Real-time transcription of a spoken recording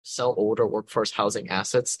sell older workforce housing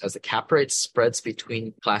assets as the cap rate spreads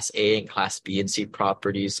between Class A and Class B and C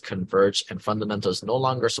properties converge and fundamentals no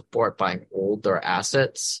longer support buying older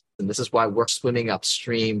assets. And this is why we're swimming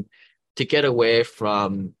upstream to get away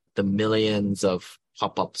from the millions of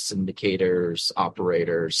pop-up syndicators,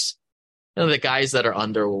 operators, the guys that are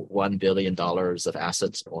under $1 billion of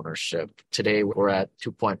assets ownership. Today we're at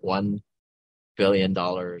 $2.1 billion.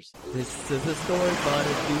 This is a story about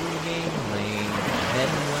a dude named Lane. Met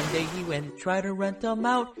him one day, he went and tried to rent him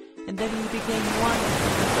out, and then he became one of the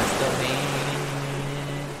best of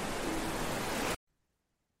man.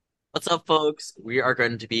 What's up, folks? We are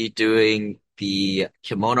going to be doing the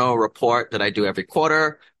Kimono report that I do every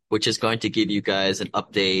quarter, which is going to give you guys an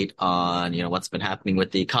update on, what's been happening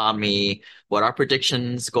with the economy, what our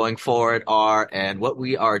predictions going forward are, and what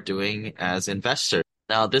we are doing as investors.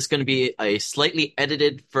 Now, this is going to be a slightly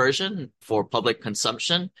edited version for public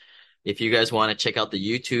consumption. If you guys want to check out the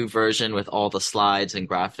YouTube version with all the slides and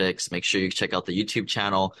graphics, make sure you check out the YouTube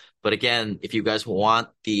channel. But again, if you guys want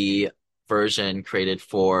the version created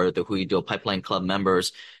for the Hui Duo Pipeline Club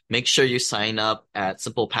members, make sure you sign up at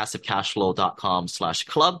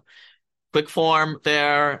simplepassivecashflow.com/club. Quick form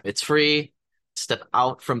there. It's free. Step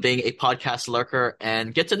out from being a podcast lurker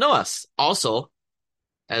and get to know us. Also,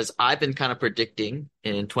 as I've been kind of predicting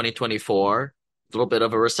in 2024, a little bit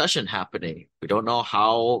of a recession happening. We don't know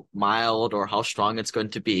how mild or how strong it's going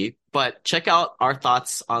to be, but check out our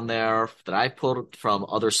thoughts on there that I pulled from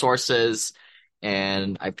other sources,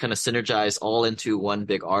 and I've kind of synergized all into one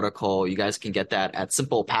big article. You guys can get that at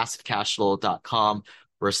simplepassivecashflow.com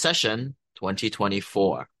recession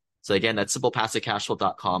 2024. So again, that's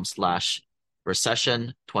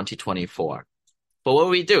simplepassivecashflow.com/recession 2024. But what do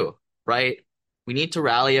we do, right? We need to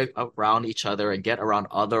rally around each other and get around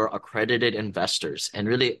other accredited investors. And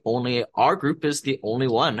really only our group is the only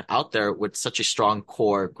one out there with such a strong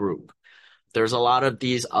core group. There's a lot of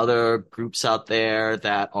these other groups out there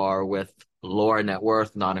that are with lower net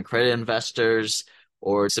worth, non-accredited investors,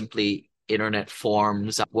 or simply internet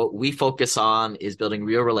forums. What we focus on is building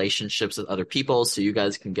real relationships with other people so you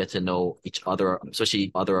guys can get to know each other,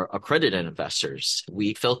 especially other accredited investors.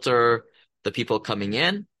 We filter the people coming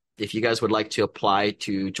in. If you guys would like to apply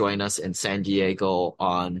to join us in San Diego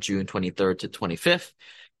on June 23rd to 25th,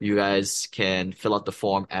 you guys can fill out the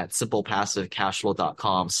form at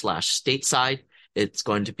simplepassivecashflow.com/stateside. It's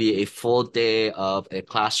going to be a full day of a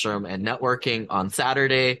classroom and networking on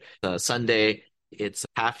Saturday. Sunday, it's a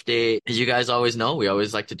half day. As you guys always know, we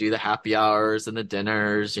always like to do the happy hours and the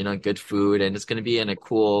dinners, good food, and it's going to be in a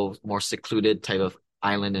cool, more secluded type of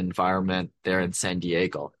island environment there in San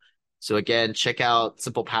Diego. So again, check out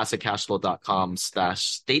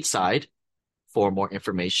simplepassivecashflow.com/stateside for more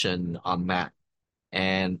information on that.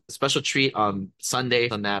 And a special treat on Sunday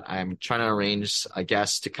on that, I'm trying to arrange a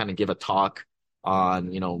guest to kind of give a talk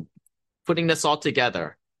on, putting this all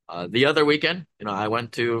together. The other weekend, I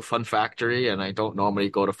went to Fun Factory, and I don't normally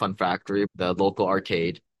go to Fun Factory, the local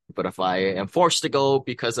arcade. But if I am forced to go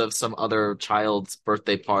because of some other child's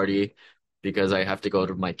birthday party, because I have to go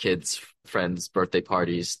to my kids' friends' birthday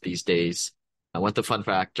parties these days, I went to Fun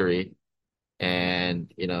Factory,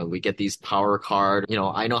 and, we get these power card.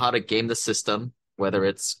 I know how to game the system, whether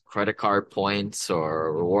it's credit card points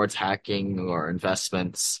or rewards hacking or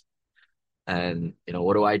investments. And,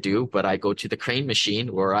 what do? But I go to the crane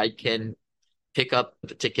machine where I can pick up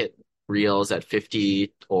the ticket reels at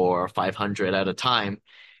 50 or 500 at a time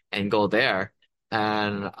and go there.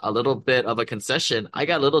 And a little bit of a concession, I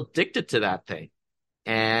got a little addicted to that thing.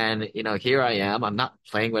 And, here I am, I'm not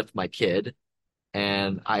playing with my kid.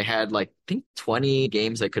 And I had I think 20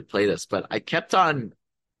 games I could play this, but I kept on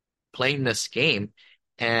playing this game,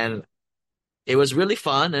 and it was really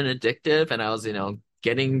fun and addictive. And I was,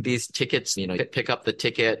 getting these tickets, pick up the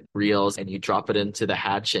ticket reels and you drop it into the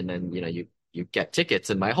hatch, and then, you get tickets.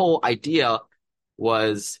 And my whole idea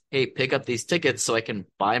was, hey, pick up these tickets so I can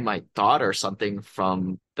buy my daughter something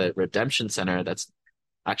from the redemption center that's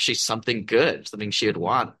actually something good, something she would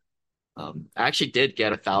want. I actually did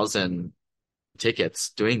get 1,000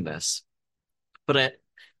 tickets doing this, but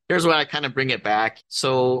here's where I kind of bring it back.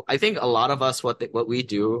 So I think a lot of us, what we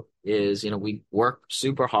do is, we work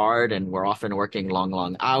super hard and we're often working long,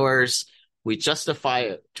 long hours. We justify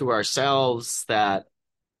it to ourselves that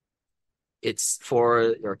it's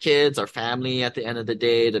for our kids, our family at the end of the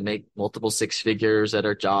day to make multiple six figures at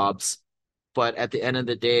our jobs. But at the end of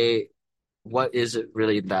the day, what is it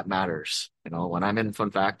really that matters? When I'm in Fun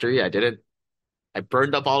Factory, I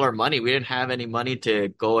burned up all our money. We didn't have any money to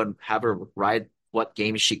go and have her ride what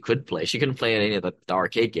games she could play. She couldn't play any of the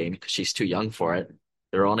arcade game because she's too young for it.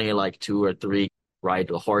 There are only 2 or 3 ride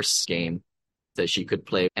the horse game. that she could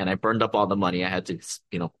play. And I burned up all the money. I had to,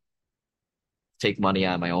 take money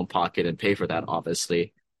out of my own pocket and pay for that,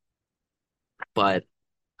 obviously. But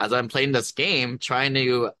as I'm playing this game, trying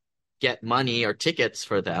to get money or tickets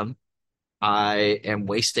for them, I am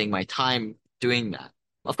wasting my time doing that.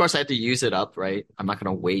 Of course, I have to use it up, right? I'm not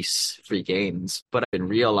going to waste free games. But in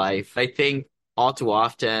real life, I think all too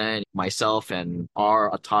often, myself and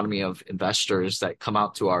our autonomy of investors that come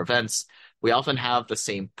out to our events, we often have the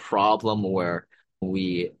same problem where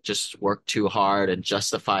we just work too hard and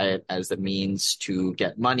justify it as the means to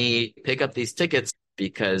get money, pick up these tickets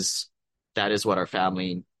because that is what our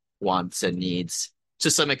family wants and needs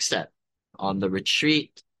to some extent. On the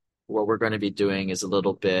retreat, what we're going to be doing is a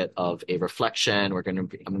little bit of a reflection. I'm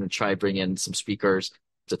going to try bring in some speakers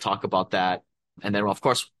to talk about that. And then, of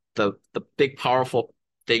course, the big powerful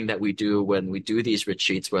thing that we do when we do these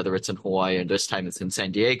retreats, whether it's in Hawaii and this time it's in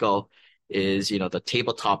San Diego, is, the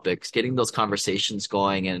table topics, getting those conversations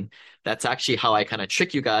going. And that's actually how I kind of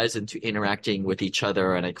trick you guys into interacting with each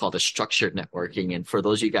other. And I call this structured networking. And for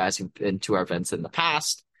those of you guys who've been to our events in the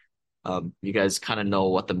past, you guys kind of know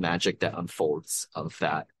what the magic that unfolds of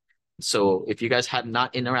that. So if you guys had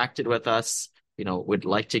not interacted with us, would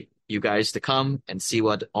like to you guys to come and see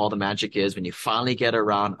what all the magic is when you finally get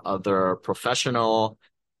around other professional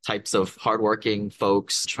types of hardworking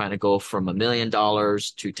folks trying to go from $1 million to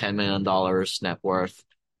 $10 million net worth.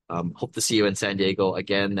 Hope to see you in San Diego.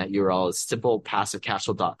 Again, that URL is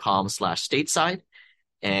simplepassivecashflow.com/stateside.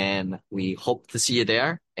 And we hope to see you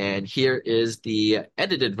there. And here is the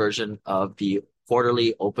edited version of the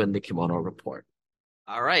quarterly Open the Kimono report.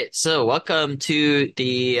 All right, so welcome to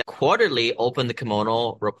the quarterly Open the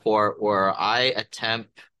Kimono report, where I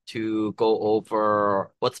attempt to go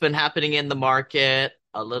over what's been happening in the market,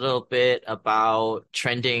 a little bit about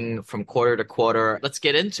trending from quarter to quarter. Let's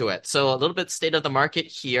get into it. So a little bit state of the market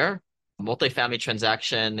here. Multifamily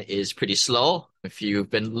transaction is pretty slow. If you've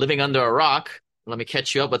been living under a rock, let me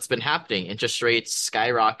catch you up what's been happening. Interest rates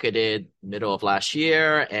skyrocketed middle of last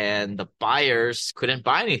year, and the buyers couldn't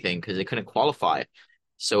buy anything because they couldn't qualify.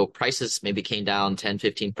 So prices maybe came down 10,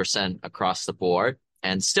 15% across the board.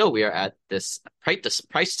 And still we are at this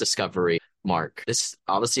price discovery mark. This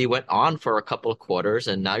obviously went on for a couple of quarters,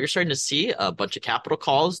 and now you're starting to see a bunch of capital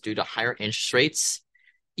calls due to higher interest rates,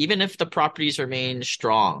 even if the properties remain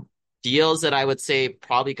strong. Deals that I would say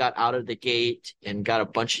probably got out of the gate and got a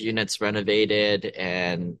bunch of units renovated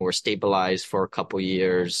and were stabilized for a couple of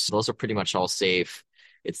years. Those are pretty much all safe.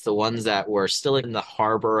 It's the ones that were still in the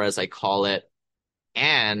harbor, as I call it,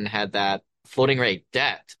 and had that floating rate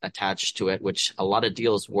debt attached to it, which a lot of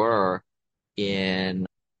deals were in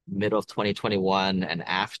middle of 2021 and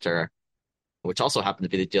after, which also happened to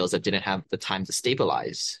be the deals that didn't have the time to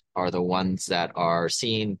stabilize, are the ones that are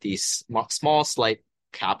seeing these small, slight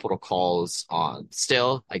capital calls on.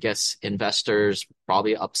 Still, I guess investors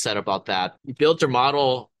probably upset about that. You build your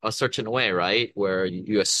model a certain way, right? Where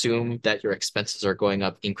you assume that your expenses are going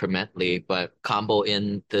up incrementally, but combo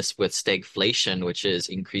in this with stagflation, which is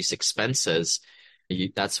increased expenses,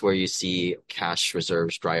 that's where you see cash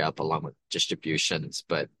reserves dry up along with distributions.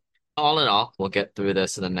 But all in all, we'll get through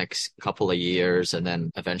this in the next couple of years and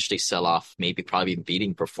then eventually sell off, maybe probably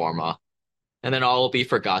beating pro forma. And then all will be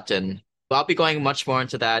forgotten. I'll be going much more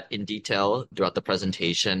into that in detail throughout the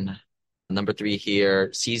presentation. Number 3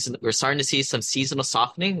 here, we're starting to see some seasonal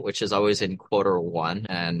softening, which is always in quarter 1,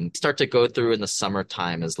 and start to go through in the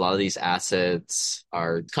summertime as a lot of these assets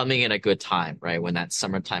are coming in a good time, right? When that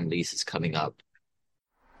summertime lease is coming up.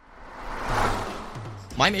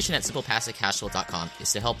 My mission at simplepassivecashflow.com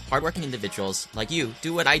is to help hardworking individuals like you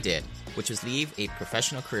do what I did, which was leave a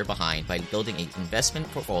professional career behind by building an investment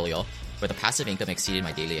portfolio where the passive income exceeded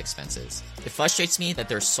my daily expenses. It frustrates me that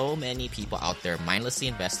there's so many people out there mindlessly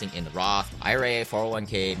investing in the Roth, IRA,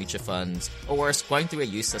 401k, mutual funds, or worse, going through a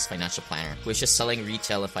useless financial planner who is just selling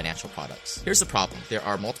retail and financial products. Here's the problem. There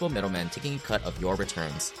are multiple middlemen taking a cut of your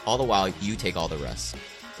returns, all the while you take all the rest.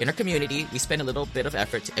 In our community, we spend a little bit of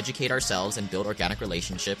effort to educate ourselves and build organic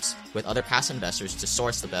relationships with other passive investors to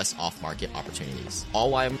source the best off-market opportunities, all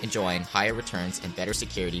while enjoying higher returns and better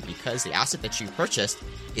security because the asset that you purchased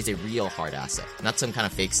is a real hard asset, not some kind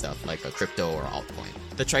of fake stuff like a crypto or altcoin.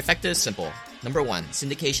 The trifecta is simple. Number 1,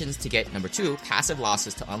 syndications to get. Number 2, passive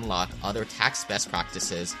losses to unlock other tax best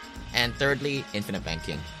practices. And thirdly, infinite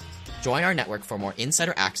banking. Join our network for more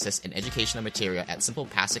insider access and educational material at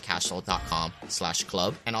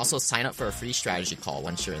simplepassivecashflow.com/club, and also sign up for a free strategy call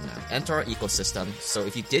once you're in there. Enter our ecosystem, so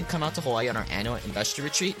if you did come out to Hawaii on our annual investor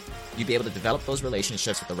retreat, you'd be able to develop those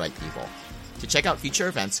relationships with the right people. To check out future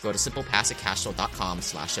events, go to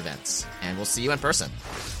simplepassivecashflow.com/events, and we'll see you in person.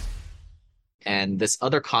 and this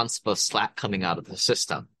other concept of slack coming out of the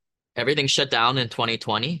system. Everything shut down in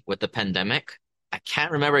 2020 with the pandemic. I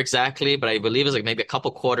can't remember exactly, but I believe it was like maybe a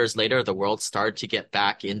couple quarters later, the world started to get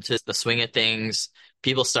back into the swing of things.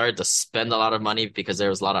 People started to spend a lot of money because there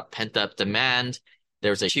was a lot of pent-up demand.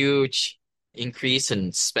 There was a huge increase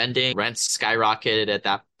in spending. Rents skyrocketed at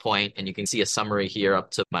that point, and you can see a summary here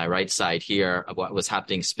up to my right side here of what was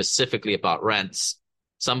happening specifically about rents.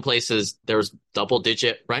 Some places there was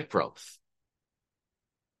double-digit rent growth.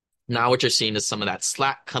 Now what you're seeing is some of that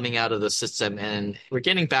slack coming out of the system, and we're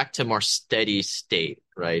getting back to more steady state,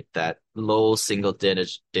 right? That low single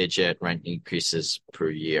digit rent increases per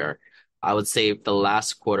year. I would say the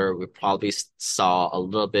last quarter, we probably saw a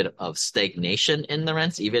little bit of stagnation in the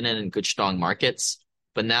rents, even in good, strong markets.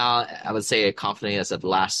 But now I would say confidently as of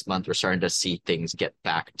last month, we're starting to see things get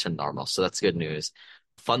back to normal. So that's good news.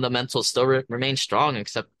 Fundamentals still remain strong,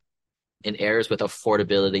 except in areas with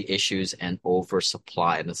affordability issues and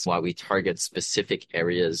oversupply. And that's why we target specific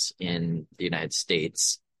areas in the United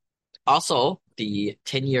States. Also, the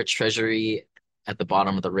 10-year Treasury at the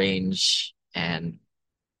bottom of the range, and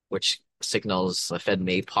which signals the Fed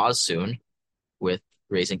may pause soon with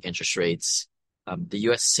raising interest rates. The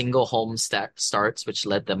U.S. single home starts, which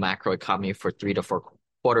led the macroeconomy for 3 to 4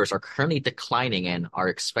 quarters, are currently declining and are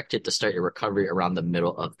expected to start a recovery around the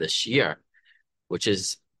middle of this year, which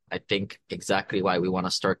is, I think, exactly why we want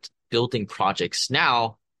to start building projects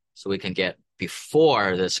now so we can get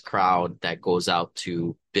before this crowd that goes out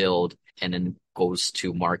to build and then goes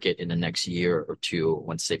to market in the next year or two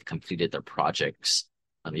once they've completed their projects.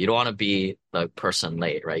 You don't want to be the person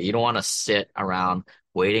late, right? You don't want to sit around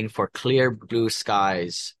waiting for clear blue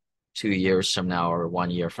skies 2 years from now or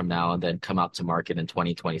 1 year from now and then come out to market in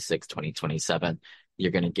 2026, 2027.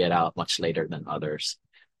 You're going to get out much later than others.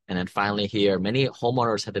 And then finally here, many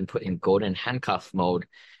homeowners have been put in golden handcuff mode.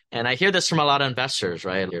 And I hear this from a lot of investors,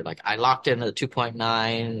 right? You're like, I locked in a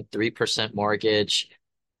 2.9, 3% mortgage.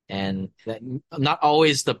 And that, not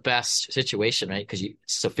always the best situation, right? Because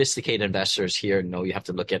sophisticated investors here know you have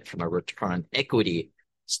to look at it from a return on equity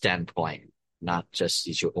standpoint, not just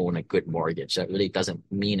you should own a good mortgage. That really doesn't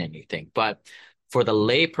mean anything. But for the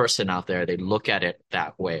lay person out there, they look at it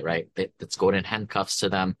that way, right? It's golden handcuffs to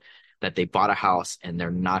them, that they bought a house and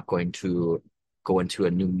they're not going to go into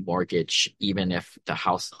a new mortgage, even if the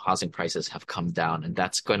housing prices have come down. And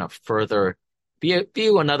that's going to further be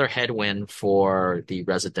another headwind for the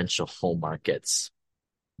residential home markets.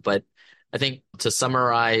 But I think to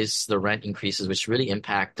summarize the rent increases, which really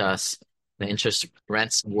impact us, the interest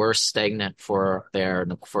rents were stagnant for there in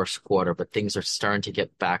the first quarter, but things are starting to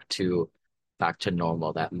get back to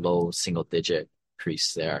normal, that low single digit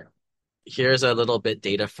increase there. Here's a little bit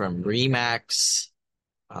data from Remax.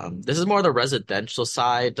 This is more the residential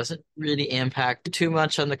side. Doesn't really impact too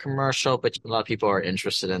much on the commercial, but a lot of people are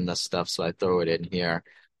interested in this stuff, so I throw it in here.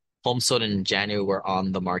 Homes sold in January were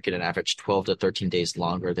on the market an average 12 to 13 days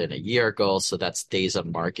longer than a year ago. So that's days of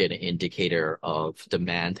market, an indicator of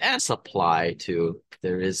demand and supply too.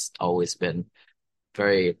 There has always been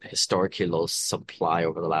very historically low supply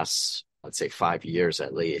over the last, let's say, 5 years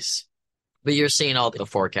at least. But you're seeing all the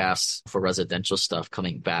forecasts for residential stuff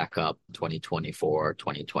coming back up 2024,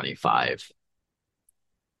 2025.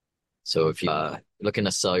 So if you're looking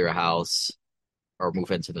to sell your house or move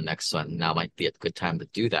into the next one, now might be a good time to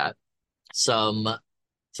do that. So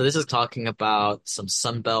this is talking about some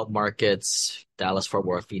Sunbelt markets. Dallas, Fort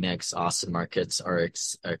Worth, Phoenix, Austin markets are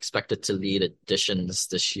expected to lead additions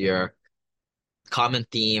this year. Common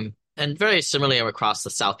theme, and very similarly across the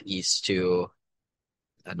Southeast too.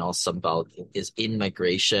 And also Sunbelt is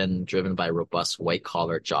in-migration driven by robust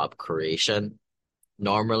white-collar job creation.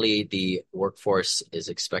 Normally, the workforce is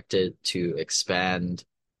expected to expand.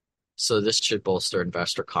 So this should bolster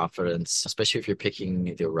investor confidence, especially if you're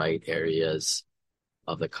picking the right areas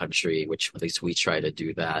of the country, which at least we try to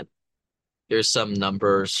do that. Here's some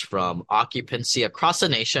numbers from occupancy across the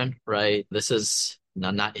nation, right? This is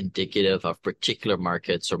not indicative of particular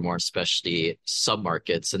markets or more especially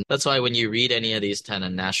sub-markets. And that's why when you read any of these kind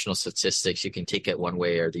of national statistics, you can take it one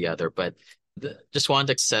way or the other. But just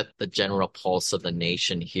wanted to set the general pulse of the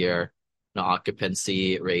nation here. The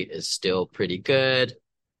occupancy rate is still pretty good.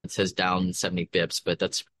 It says down 70 bips, but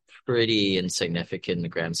that's pretty insignificant in the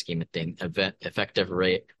grand scheme of things. Effective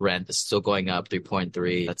rent is still going up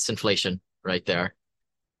 3.3. That's inflation right there.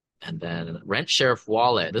 And then rent share of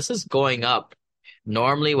wallet. This is going up.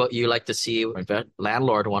 Normally, what you like to see,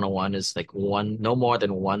 landlord 101 is like no more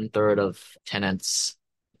than 1/3 of tenants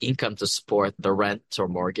income to support the rent or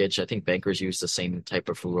mortgage. I think bankers use the same type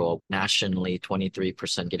of rule nationally,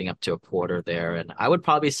 23% getting up to a quarter there. And I would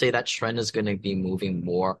probably say that trend is going to be moving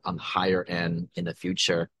more on the higher end in the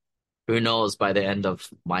future. Who knows, by the end of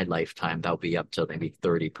my lifetime, that'll be up to maybe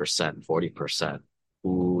 30%, 40%.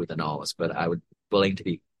 Who knows? But I would willing to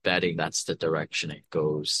be betting that's the direction it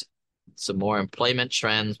goes. Some more employment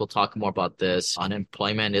trends. We'll talk more about this.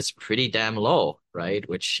 Unemployment is pretty damn low, right?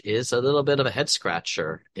 Which is a little bit of a head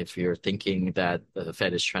scratcher if you're thinking that the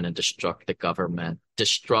Fed is trying to destruct the government,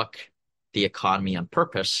 destruct the economy on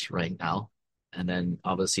purpose right now. And then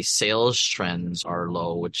obviously sales trends are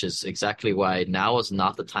low, which is exactly why now is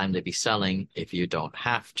not the time to be selling if you don't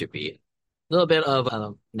have to be. A little bit of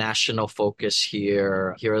a national focus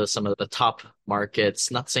here. Here are some of the top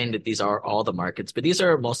markets. Not saying that these are all the markets, but these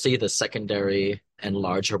are mostly the secondary and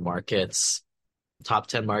larger markets. Top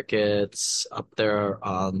 10 markets up there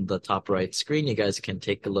on the top right screen. You guys can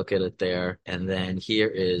take a look at it there. And then here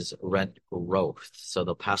is rent growth. So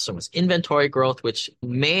the past one was inventory growth, which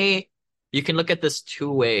you can look at this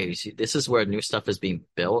two ways. This is where new stuff is being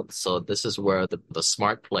built. So this is where the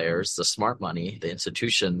smart players, the smart money, the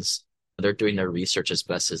institutions, they're doing their research as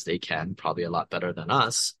best as they can, probably a lot better than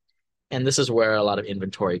us. And this is where a lot of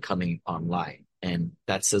inventory coming online. And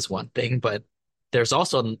that says one thing, but there's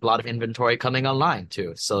also a lot of inventory coming online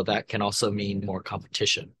too. So that can also mean more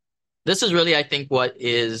competition. This is really, I think, what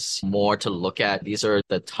is more to look at. These are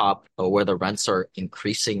the top where the rents are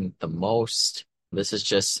increasing the most. This is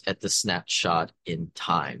just at the snapshot in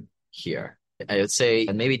time here. I would say,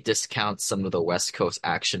 and maybe discount some of the West Coast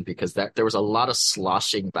action because there was a lot of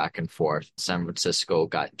sloshing back and forth. San Francisco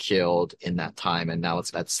got killed in that time, and now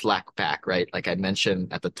it's that slack back, right? Like I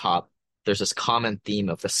mentioned at the top, there's this common theme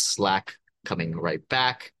of the slack coming right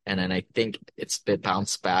back. And then I think it's been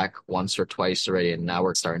bounced back once or twice already, and now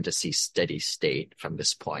we're starting to see steady state from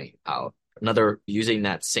this point out. Another using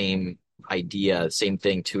that same idea, same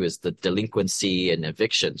thing too, is the delinquency and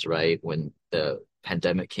evictions, right? When the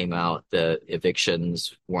pandemic came out, the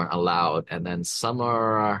evictions weren't allowed. And then this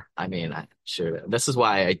is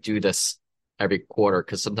why I do this every quarter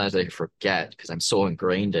because sometimes I forget because I'm so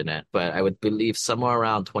ingrained in it. But I would believe somewhere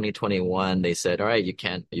around 2021, they said, all right, you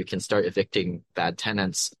can start evicting bad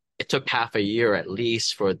tenants. It took half a year at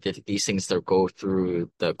least for these things to go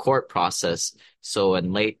through the court process. So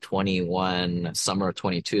in late 21, summer of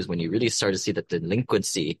 22 is when you really start to see the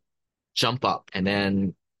delinquency jump up. And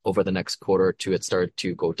then over the next quarter or two, it started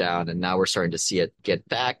to go down. And now we're starting to see it get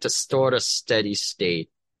back to sort of steady state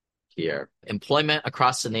here. Employment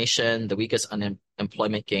across the nation, the weakest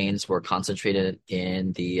unemployment gains were concentrated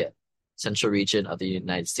in the central region of the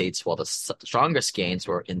United States, while the strongest gains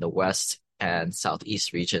were in the west and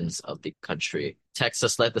southeast regions of the country.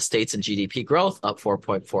 Texas led the states in GDP growth, up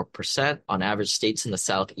 4.4%. On average, states in the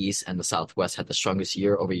southeast and the southwest had the strongest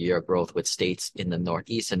year-over-year growth, with states in the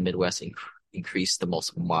northeast and midwest increased the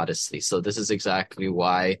most modestly. So this is exactly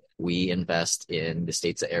why we invest in the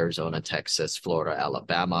states of Arizona, Texas, Florida,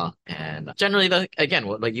 Alabama. And generally, again,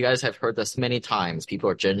 like you guys have heard this many times, people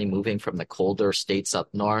are generally moving from the colder states up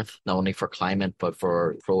north, not only for climate, but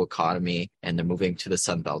for pro-economy, and they're moving to the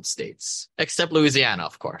Sunbelt states. Except Louisiana,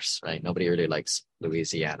 of course, right? Nobody really likes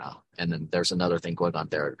Louisiana. And then there's another thing going on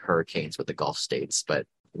there, hurricanes with the Gulf states, but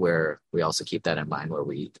where we also keep that in mind where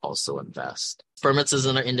we also invest. Permits is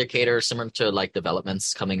another indicator similar to like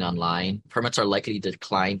developments coming online. Permits are likely to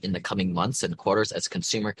decline in the coming months and quarters as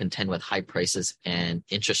consumer contend with high prices and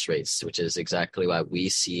interest rates, which is exactly why we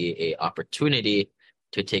see a opportunity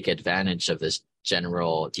to take advantage of this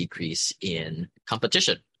general decrease in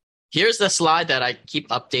competition. Here's the slide that I keep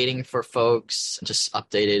updating for folks. Just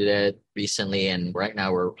updated it recently, and right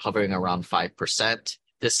now we're hovering around 5%.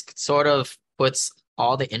 This sort of puts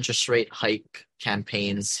all the interest rate hike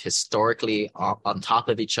campaigns historically on top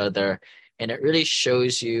of each other. And it really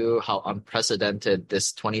shows you how unprecedented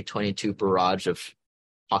this 2022 barrage of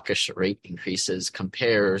hawkish rate increases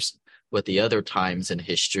compares with the other times in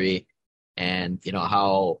history. And,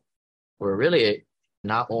 how we're really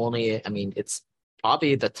not only, it's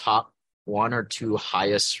probably the top one or two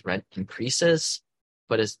highest rent increases,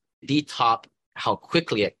 but it's the top how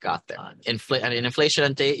quickly it got there.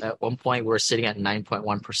 Inflation date, at one point, we're sitting at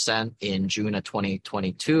 9.1% in June of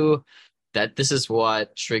 2022. That this is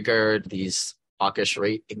what triggered these hawkish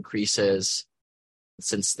rate increases.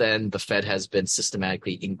 Since then, the Fed has been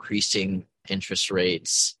systematically increasing interest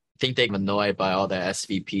rates. I think they're annoyed by all the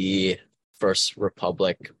SVB, First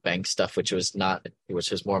Republic Bank stuff, which was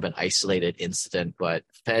more of an isolated incident, but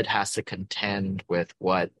Fed has to contend with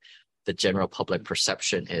what the general public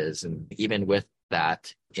perception is. And even with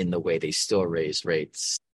that, in the way they still raise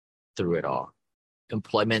rates through it all.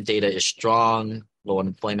 Employment data is strong, low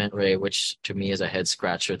unemployment rate, which to me is a head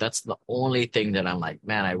scratcher. That's the only thing that I'm like,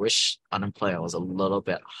 man, I wish unemployment was a little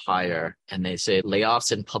bit higher. And they say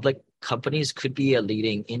layoffs in public companies could be a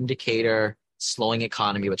leading indicator, slowing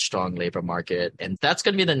economy with strong labor market. And that's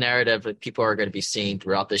going to be the narrative that people are going to be seeing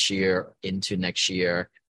throughout this year into next year.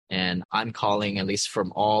 And I'm calling, at least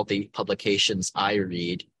from all the publications I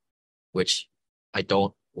read, which I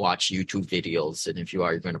don't watch YouTube videos. And if you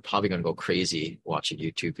are, you're probably going to go crazy watching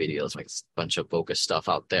YouTube videos, like a bunch of bogus stuff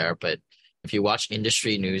out there. But if you watch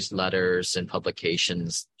industry newsletters and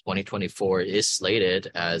publications, 2024 is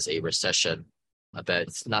slated as a recession. That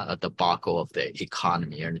it's not a debacle of the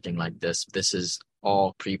economy or anything like this. This is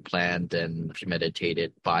all pre-planned and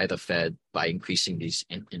premeditated by the Fed by increasing these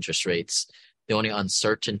interest rates. The only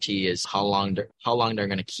uncertainty is how long they're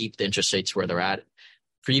going to keep the interest rates where they're at.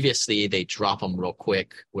 Previously, they drop them real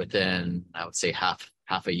quick within, I would say, half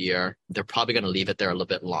a year. They're probably going to leave it there a little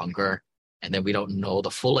bit longer. And then we don't know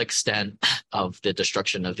the full extent of the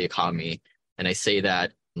destruction of the economy. And I say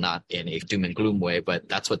that not in a doom and gloom way, but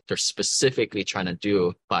that's what they're specifically trying to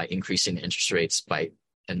do by increasing interest rates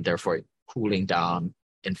and therefore cooling down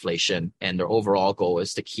inflation. And their overall goal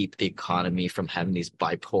is to keep the economy from having these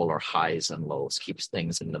bipolar highs and lows, keeps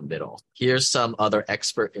things in the middle. Here's some other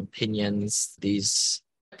expert opinions. These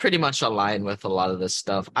pretty much align with a lot of this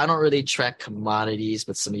stuff. I don't really track commodities,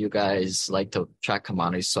 but some of you guys like to track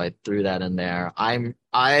commodities, so I threw that in there.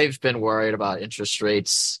 I've been worried about interest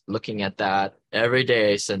rates, looking at that every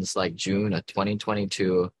day since like June of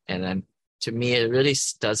 2022, and then to me, it really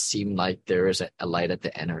does seem like there is a light at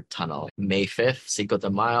the end of the tunnel. May 5th, Cinco de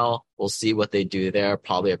Mayo, we'll see what they do there,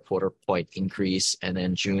 probably a quarter point increase, and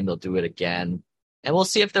then June they'll do it again. And we'll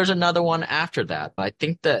see if there's another one after that. But I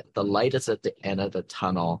think that the light is at the end of the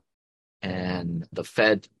tunnel, and the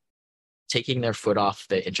Fed taking their foot off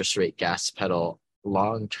the interest rate gas pedal.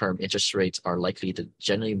 Long-term interest rates are likely to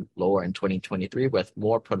generally lower in 2023 with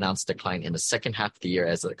more pronounced decline in the second half of the year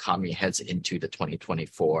as the economy heads into the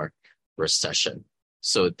 2024 recession.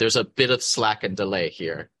 So there's a bit of slack and delay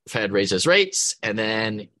here. Fed raises rates, and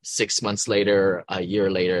then 6 months later, a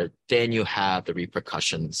year later, then you have the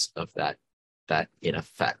repercussions of that in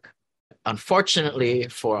effect. Unfortunately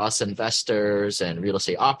for us investors and real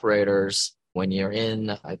estate operators, when you're in,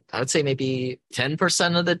 I would say maybe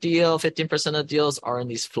 10% of the deal, 15% of the deals are in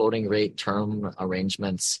these floating rate term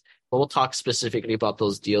arrangements. But we'll talk specifically about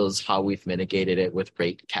those deals, how we've mitigated it with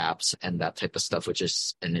rate caps and that type of stuff, which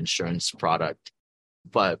is an insurance product.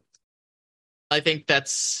 But I think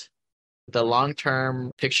that's the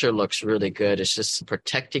long-term picture looks really good. It's just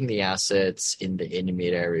protecting the assets in the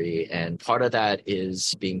intermediary. And part of that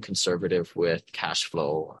is being conservative with cash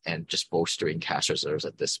flow and just bolstering cash reserves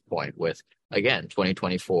at this point with, again,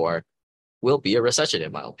 2024 will be a recession,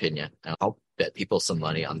 in my opinion. And I'll bet people some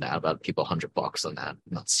money on that, about people $100 on that.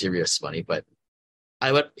 Not serious money, but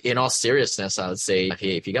I would, in all seriousness, I would say,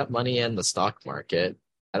 hey, if you got money in the stock market,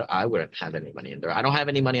 I wouldn't have any money in there. I don't have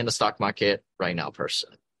any money in the stock market right now,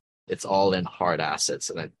 personally. It's all in hard assets.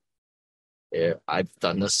 And I've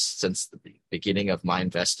done this since the beginning of my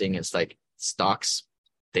investing. It's like stocks,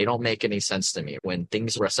 they don't make any sense to me. When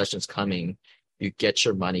recession's coming, you get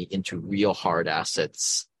your money into real hard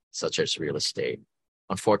assets, such as real estate.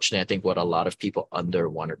 Unfortunately, I think what a lot of people under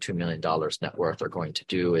 $1 or $2 million net worth are going to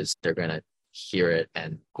do is they're going to hear it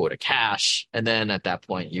and go to cash. And then at that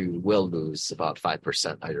point, you will lose about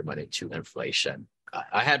 5% of your money to inflation.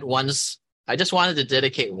 I just wanted to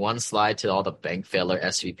dedicate one slide to all the bank failure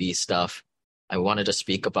SVB stuff. I wanted to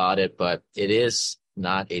speak about it, but it is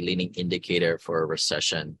not a leading indicator for a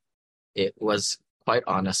recession. It was quite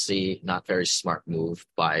honestly not very smart move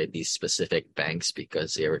by these specific banks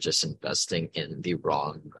because they were just investing in the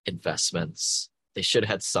wrong investments. They should have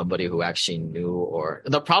had somebody who actually knew, or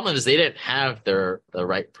the problem is they didn't have the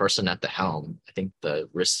right person at the helm. I think the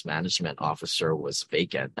risk management officer was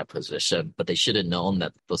vacant, that position, but they should have known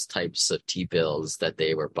that those types of T-bills that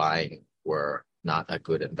they were buying were not a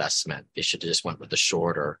good investment. They should have just went with the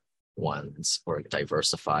shorter ones or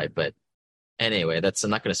diversified. But anyway, I'm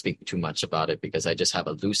not going to speak too much about it because I just have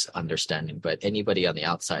a loose understanding, but anybody on the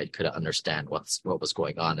outside could understand what was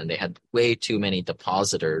going on. And they had way too many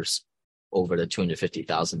depositors over the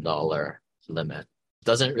 $250,000 limit.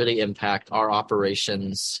 Doesn't really impact our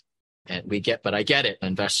operations. But I get it. A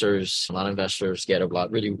lot of investors get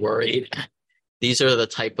really worried. These are the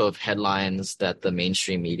type of headlines that the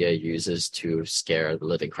mainstream media uses to scare the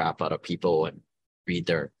living crap out of people and read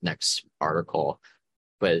their next article.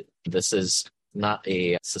 But this is not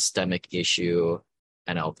a systemic issue.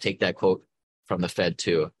 And I'll take that quote from the Fed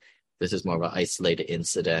too. this is more of an isolated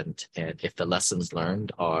incident. And if the lessons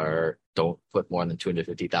learned are don't put more than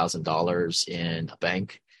 $250,000 in a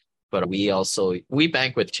bank. But we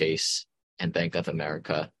bank with Chase and Bank of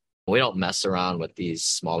America. We don't mess around with these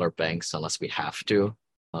smaller banks unless we have to.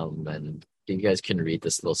 And you guys can read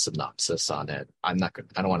this little synopsis on it. I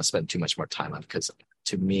don't want to spend too much more time on it because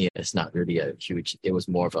to me, it's not really it was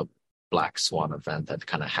more of a black swan event that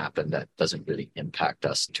kind of happened that doesn't really impact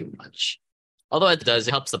us too much. Although it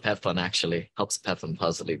helps the pet fund actually, helps the pet fund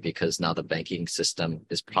positively because now the banking system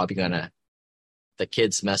is probably the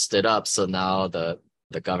kids messed it up. So now the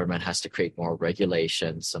government has to create more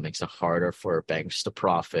regulations. So it makes it harder for banks to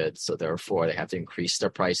profit. So therefore they have to increase their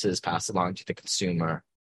prices, pass along to the consumer.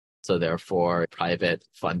 So therefore private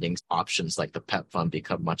funding options like the pet fund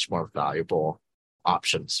become much more valuable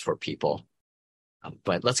options for people.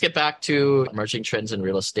 But let's get back to emerging trends in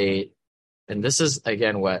real estate. And this is,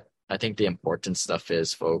 again, what I think the important stuff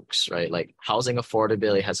is, folks, right? Like housing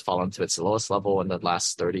affordability has fallen to its lowest level in the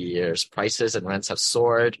last 30 years. Prices and rents have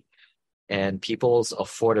soared, and people's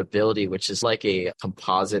affordability, which is like a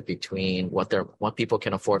composite between what people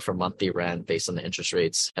can afford for monthly rent based on the interest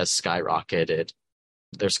rates, has skyrocketed.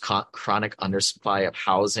 There's chronic undersupply of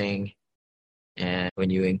housing. And when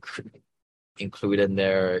you include in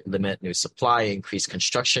there limit new supply, increase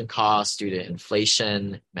construction costs due to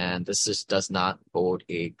inflation, man, this just does not hold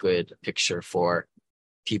a good picture for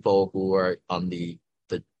people who are on the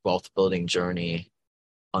wealth building journey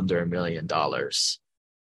under $1 million.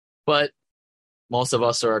 But most of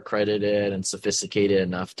us are accredited and sophisticated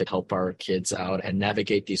enough to help our kids out and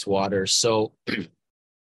navigate these waters. So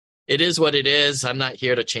it is what it is. I'm not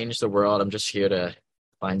here to change the world. I'm just here to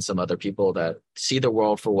find some other people that see the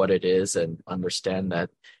world for what it is and understand that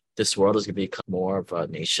this world is going to become more of a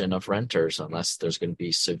nation of renters unless there's going to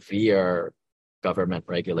be severe government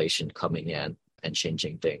regulation coming in and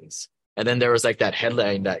changing things. And then there was like that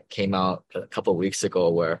headline that came out a couple of weeks ago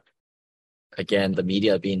where, again, the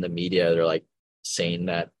media being the media, they're like saying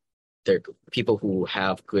that people who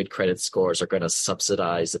have good credit scores are going to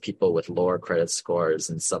subsidize the people with lower credit scores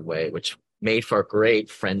in some way, which made for a great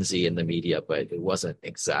frenzy in the media, but it wasn't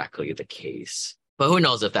exactly the case. But who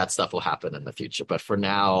knows if that stuff will happen in the future. But for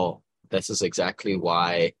now, this is exactly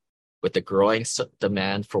why, with the growing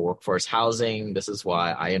demand for workforce housing, this is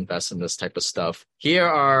why I invest in this type of stuff. Here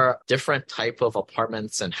are different type of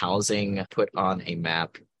apartments and housing put on a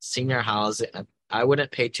map. Senior housing, I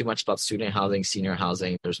wouldn't pay too much about student housing, senior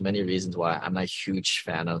housing. There's many reasons why I'm not a huge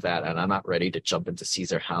fan of that, and I'm not ready to jump into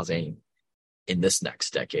Caesar housing in this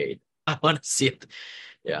next decade. I want to see it.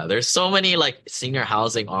 Yeah, there's so many like senior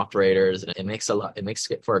housing operators, and it makes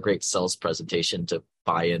it for a great sales presentation to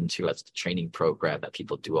buy into as a training program that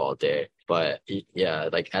people do all day. But yeah,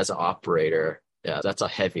 like as an operator, yeah, that's a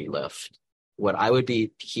heavy lift. What I would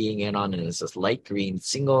be keying in on is this light green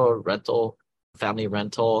single rental, family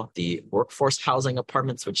rental, the workforce housing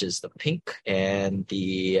apartments, which is the pink, and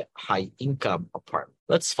the high income apartment.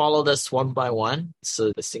 Let's follow this one by one.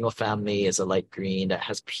 So the single family is a light green that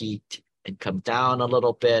has peaked and come down a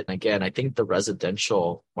little bit. Again, I think the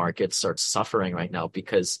residential markets are suffering right now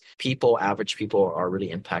because average people are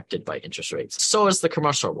really impacted by interest rates. So is the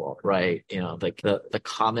commercial world, right? You know, like the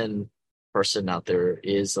common person out there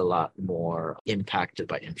is a lot more impacted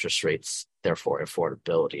by interest rates, therefore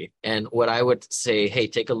affordability. And what I would say, hey,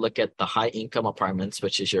 take a look at the high income apartments,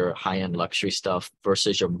 which is your high end luxury stuff,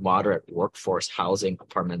 versus your moderate workforce housing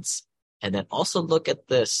apartments. And then also look at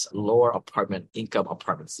this lower income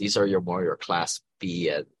apartments. These are your class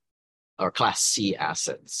B or class C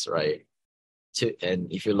assets, right? And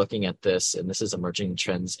if you're looking at this, and this is emerging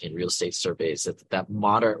trends in real estate surveys, that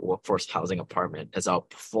moderate workforce housing apartment has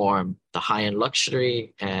outperformed the high-end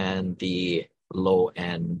luxury and the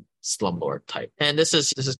low-end slumlord type. And this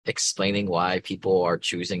is explaining why people are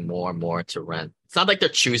choosing more and more to rent. It's not like they're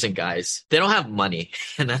choosing, guys. They don't have money,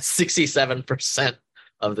 and that's 67%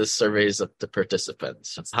 of the surveys of the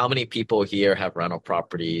participants. How many people here have rental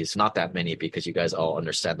properties? Not that many, because you guys all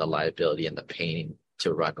understand the liability and the pain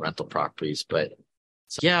to run rental properties. But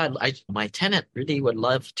so, yeah, my tenant really would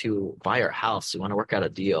love to buy our house. We want to work out a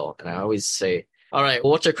deal. And I always say, all right,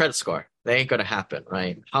 well, what's your credit score? That ain't going to happen,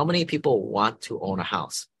 right? How many people want to own a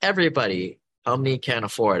house? Everybody. How many can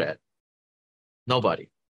afford it? Nobody.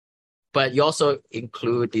 But you also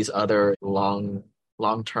include these other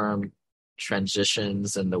long-term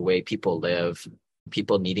transitions in the way people live,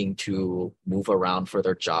 people needing to move around for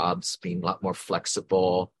their jobs, being a lot more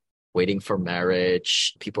flexible, waiting for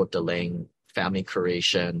marriage, people delaying family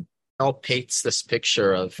creation. It all paints this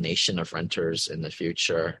picture of a nation of renters in the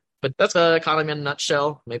future. But that's the economy in a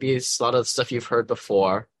nutshell. Maybe it's a lot of the stuff you've heard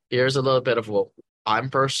before. Here's a little bit of what I'm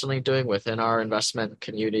personally doing within our investment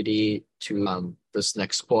community to this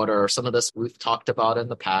next quarter. Some of this we've talked about in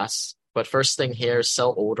the past. But first thing here is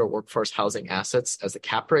sell older workforce housing assets as the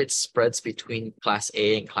cap rate spreads between Class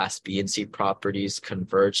A and Class B and C properties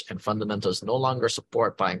converge and fundamentals no longer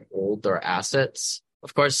support buying older assets.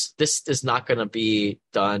 Of course, this is not going to be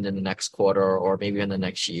done in the next quarter or maybe in the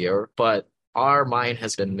next year, but our mind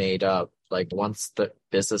has been made up. Like once the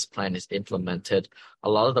business plan is implemented, a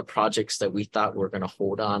lot of the projects that we thought were going to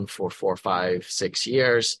hold on for 4, 5, 6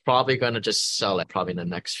 years, probably going to just sell it probably in the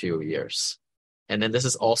next few years. And then this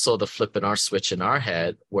is also the flip in our switch in our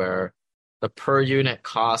head where the per unit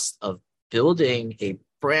cost of building a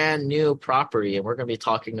brand new property, and we're going to be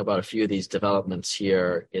talking about a few of these developments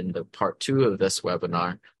here in the part 2 of this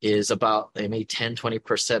webinar, is about maybe 10,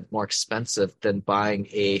 20% more expensive than buying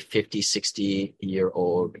a 50,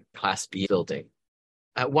 60-year-old Class B building.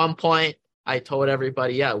 At one point, I told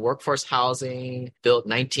everybody, yeah, workforce housing built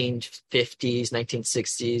 1950s,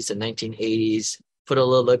 1960s, and 1980s. Put a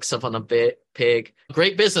little look stuff on a pig.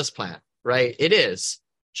 Great business plan, right? It is.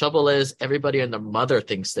 Trouble is, everybody and their mother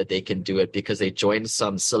thinks that they can do it because they joined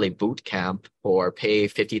some silly boot camp or pay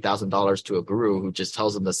 $50,000 to a guru who just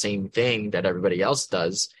tells them the same thing that everybody else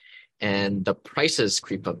does. And the prices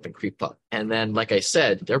creep up and creep up. And then, like I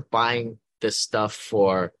said, they're buying this stuff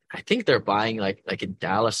for, I think they're buying like in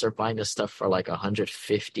Dallas, they're buying this stuff for like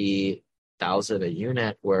 150,000 a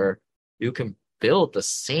unit where you can build the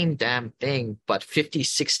same damn thing, but 50,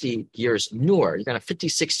 60 years newer. You're going to have 50,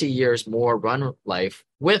 60 years more run life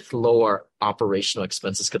with lower operational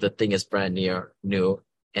expenses because the thing is brand new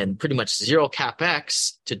and pretty much zero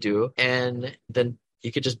capex to do. And then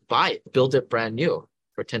you could just buy it, build it brand new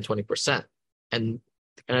for 10, 20%. And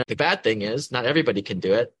the bad thing is not everybody can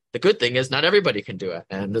do it. The good thing is not everybody can do it.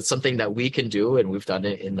 And it's something that we can do and we've done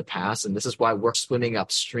it in the past. And this is why we're swimming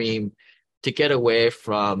upstream to get away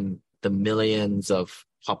from the millions of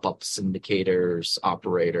pop-up syndicators,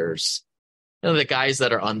 operators, the guys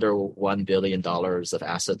that are under $1 billion of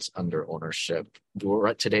assets under ownership.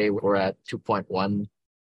 Today, we're at $2.1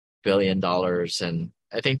 billion. And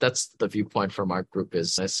I think that's the viewpoint from our group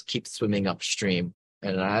is let's keep swimming upstream.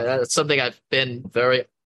 And that's something I've been very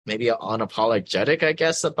maybe unapologetic, I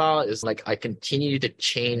guess, about is like I continue to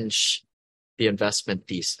change the investment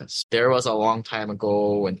thesis. There was a long time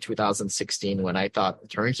ago in 2016 when I thought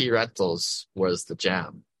turnkey rentals was the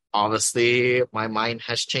jam. Obviously, my mind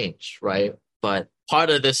has changed, right? But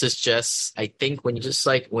part of this is just, I think when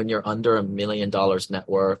you're under $1 million net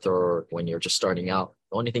worth or when you're just starting out,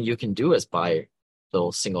 the only thing you can do is buy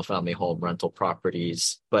those single family home rental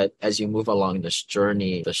properties. But as you move along this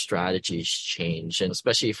journey, the strategies change. And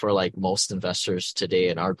especially for like most investors today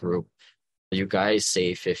in our group, you guys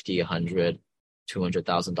save 50, 100,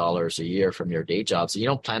 $200,000 a year from your day jobs. So you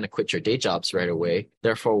don't plan to quit your day jobs right away.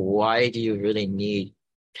 Therefore, why do you really need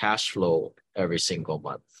cash flow every single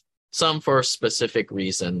month? Some for specific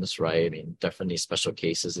reasons, right? I mean, definitely special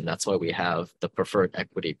cases. And that's why we have the Preferred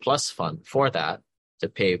Equity Plus fund for that to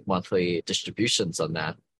pay monthly distributions on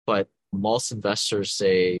that. But most investors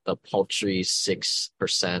say the paltry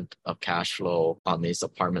 6% of cash flow on these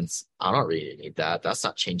apartments, I don't really need that. That's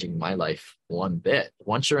not changing my life one bit.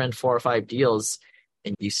 Once you're in 4 or 5 deals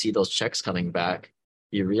and you see those checks coming back,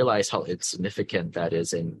 you realize how insignificant that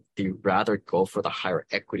is. And you rather go for the higher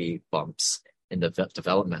equity bumps in the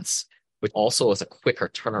developments, which also is a quicker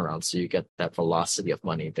turnaround. So you get that velocity of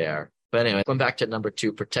money there. But anyway, going back to number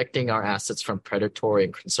 2, protecting our assets from predatory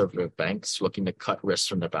and conservative banks looking to cut risks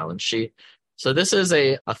from their balance sheet. So this is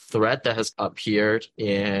a threat that has appeared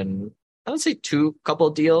in, I would say, couple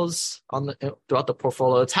deals throughout the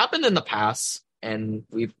portfolio. It's happened in the past, and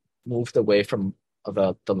we've moved away from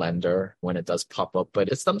the lender when it does pop up. But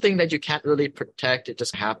it's something that you can't really protect. It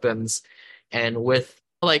just happens. And with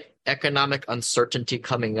like economic uncertainty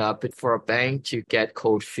coming up, for a bank to get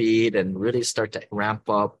cold feet and really start to ramp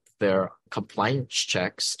up their compliance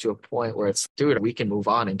checks to a point where it's, dude, we can move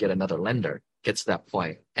on and get another lender. Gets to that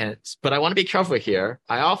point. But I want to be careful here.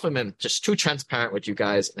 I often am just too transparent with you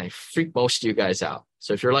guys and I freak most of you guys out.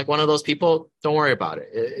 So if you're like one of those people, don't worry about it.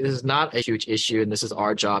 It is not a huge issue. And this is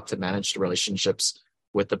our job to manage the relationships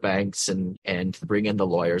with the banks and bring in the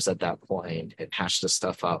lawyers at that point and hash this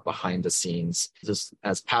stuff out behind the scenes. Just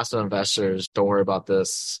as passive investors, don't worry about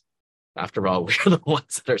this. After all, we're the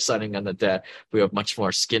ones that are signing on the debt. We have much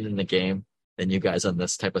more skin in the game than you guys on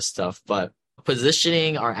this type of stuff. But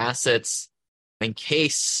positioning our assets in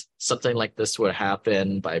case something like this would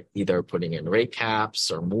happen by either putting in rate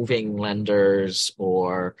caps or moving lenders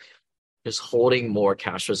or just holding more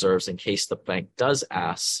cash reserves in case the bank does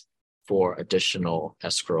ask for additional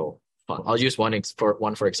escrow fund. I'll use one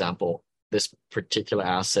for example. this particular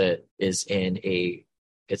asset it's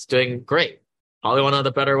doing great. Probably one of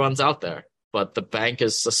the better ones out there. But the bank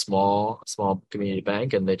is a small community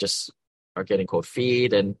bank, and they just are getting cold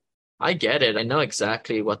feet. And I get it. I know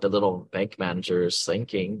exactly what the little bank manager is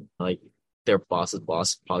thinking. Like their boss's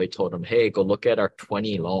boss probably told them, hey, go look at our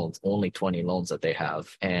 20 loans, only 20 loans that they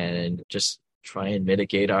have, and just try and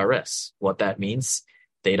mitigate our risks. What that means,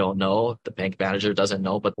 they don't know. The bank manager doesn't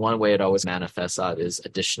know. But one way it always manifests out is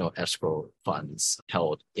additional escrow funds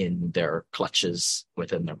held in their clutches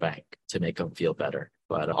within their bank to make them feel better.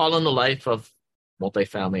 But all in the life of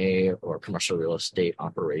multifamily or commercial real estate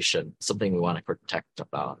operation, something we want to protect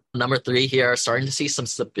about. Number three here, starting to see some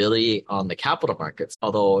stability on the capital markets,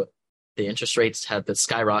 although the interest rates have been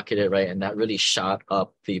skyrocketed, right? And that really shot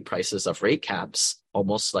up the prices of rate caps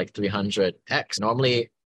almost like 300x. Normally,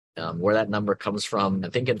 where that number comes from, I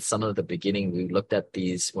think in some of the beginning, we looked at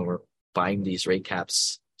these when we're buying these rate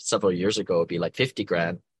caps several years ago, it'd be like 50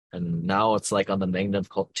 grand. And now it's like on the negative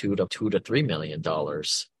 $2 to $3 million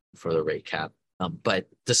for the rate cap. But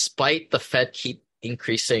despite the Fed keep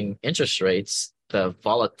increasing interest rates, the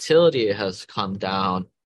volatility has come down,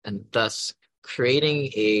 and thus creating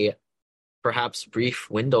a perhaps brief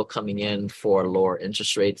window coming in for lower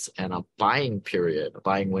interest rates and a buying period, a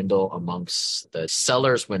buying window amongst the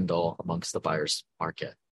seller's window amongst the buyer's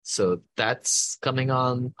market. So that's coming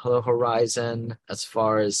on the horizon. As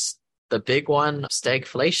far as the big one,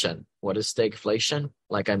 stagflation. What is stagflation?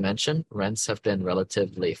 Like I mentioned, rents have been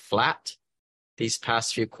relatively flat these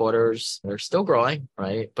past few quarters. They're still growing,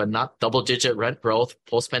 right? But not double-digit rent growth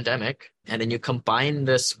post-pandemic. And then you combine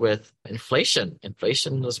this with inflation.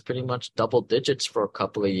 Inflation was pretty much double digits for a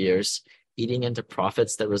couple of years, eating into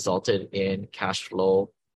profits that resulted in cash flow,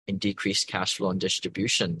 in decreased cash flow and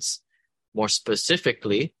distributions. More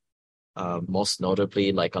specifically, most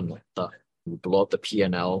notably, like on the below the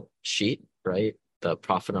P&L sheet, right? The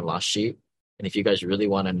profit and loss sheet. And if you guys really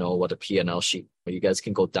want to know what a P&L sheet, you guys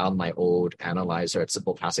can go down my old analyzer at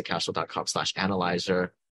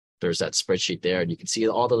simplepassivecashflow.com/analyzer. There's that spreadsheet there, and you can see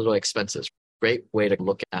all the little expenses. Great way to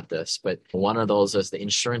look at this. But one of those is the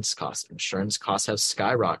insurance costs. Insurance costs have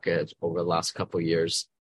skyrocketed over the last couple of years,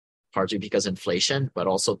 partly because of inflation, but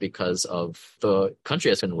also because of the country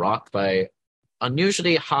has been rocked by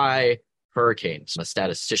unusually high hurricanes. From a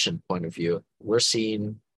statistician point of view, we're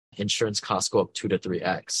seeing insurance costs go up 2 to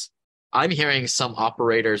 3x. I'm hearing some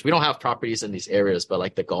operators, we don't have properties in these areas, but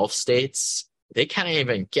like the Gulf states, they can't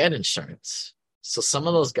even get insurance. So some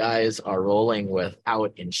of those guys are rolling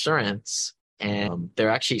without insurance, and they're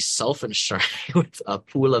actually self-insuring with a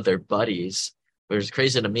pool of their buddies, which is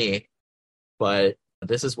crazy to me. But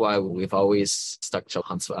this is why we've always stuck to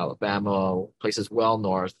Huntsville, Alabama, places well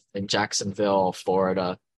north, in Jacksonville,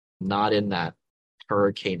 Florida, not in that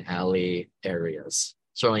Hurricane Alley areas.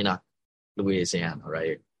 Certainly not Louisiana,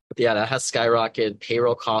 right? But yeah, that has skyrocketed.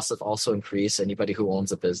 Payroll costs have also increased. Anybody who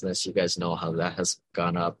owns a business, you guys know how that has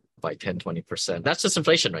gone up by 10, 20%. That's just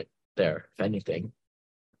inflation right there, if anything.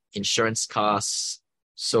 Insurance costs.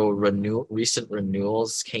 So recent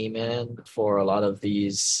renewals came in for a lot of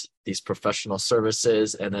these professional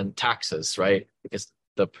services, and then taxes, right? Because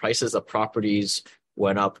the prices of properties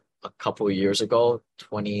went up a couple of years ago,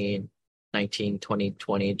 2019,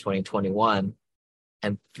 2020, 2021.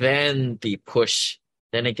 And then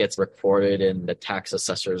then it gets recorded in the tax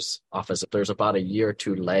assessor's office. There's about a year or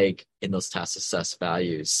two lag in those tax assessed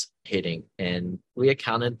values hitting. And we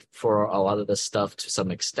accounted for a lot of this stuff to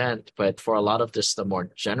some extent, but for a lot of just the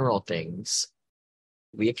more general things,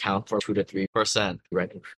 we account for 2 to 3%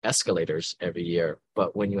 rent escalators every year.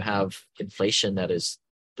 But when you have inflation that is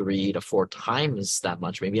 3 to 4 times that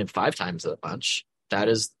much, maybe even 5 times that much, that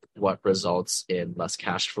is what results in less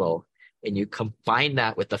cash flow. And you combine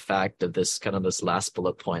that with the fact of this last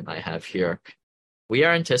bullet point I have here. We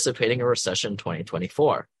are anticipating a recession in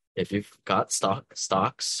 2024. If you've got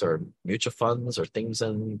stocks or mutual funds or things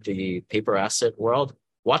in the paper asset world,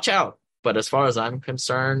 watch out. But as far as I'm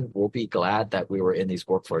concerned, we'll be glad that we were in these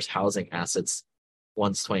workforce housing assets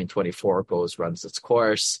once 2024 runs its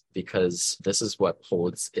course, because this is what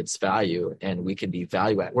holds its value, and we can be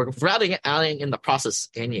value adding. We're value adding in the process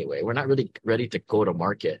anyway. We're not really ready to go to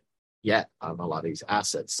market yet on a lot of these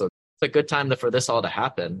assets. So it's a good time for this all to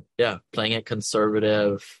happen. Yeah, playing it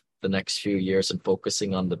conservative the next few years and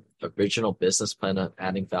focusing on the original business plan of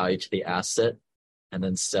adding value to the asset and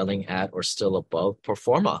then selling at or still above pro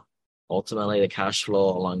forma. Ultimately, the cash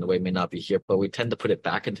flow along the way may not be here, but we tend to put it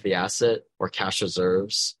back into the asset or cash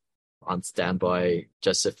reserves on standby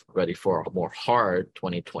just if ready for a more hard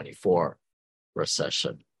 2024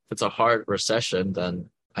 recession. If it's a hard recession, then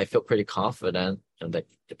I feel pretty confident and that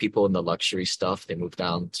the people in the luxury stuff, they move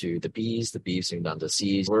down to the Bs move down to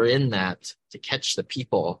Cs. We're in that to catch the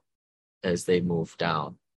people as they move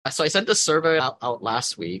down. So I sent this survey out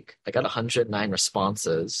last week. I got 109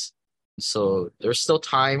 responses. So there's still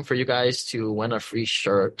time for you guys to win a free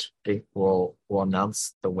shirt. I think we'll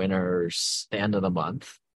announce the winners at the end of the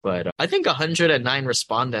month. But I think 109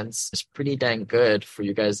 respondents is pretty dang good for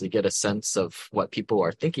you guys to get a sense of what people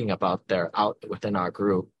are thinking about there out within our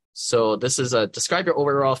group. So this is a describe your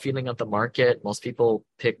overall feeling of the market. Most people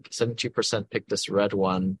 72% picked this red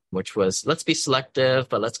one, which was let's be selective,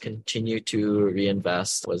 but let's continue to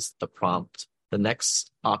reinvest was the prompt. The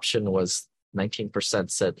next option was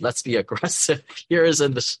 19% said, let's be aggressive. Here's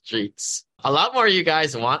in the streets. A lot more you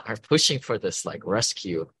guys are pushing for this like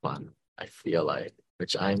rescue fund, I feel like,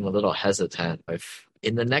 which I'm a little hesitant.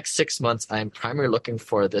 In the next 6 months, I'm primarily looking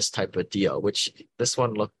for this type of deal, which this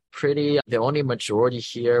one looked pretty. The only majority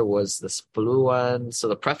here was this blue one. So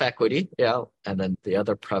the pref equity, yeah. And then the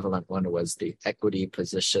other prevalent one was the equity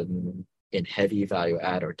position in heavy value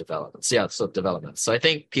add or development. So yeah, so development. So I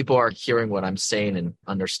think people are hearing what I'm saying and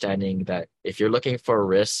understanding that if you're looking for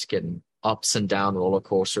risk and ups and down roller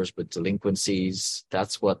coasters with delinquencies,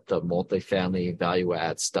 that's what the multifamily value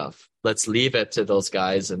add stuff. Let's leave it to those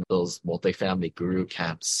guys in those multifamily guru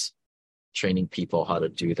camps, training people how to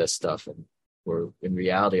do this stuff. And in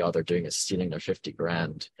reality, all they're doing is stealing their 50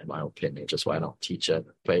 grand, in my opinion, just why I don't teach it.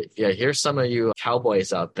 But yeah, here's some of you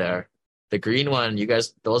cowboys out there. The green one, you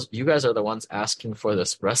guys are the ones asking for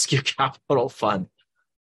this rescue capital fund.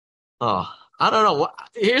 Oh, I don't know.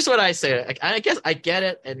 Here's what I say. I guess I get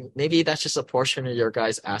it. And maybe that's just a portion of your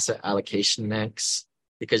guys' asset allocation mix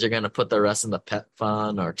because you're going to put the rest in the pet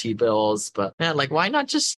fund or T-bills. But man, like, why not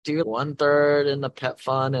just do 1/3 in the pet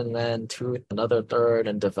fund and then another third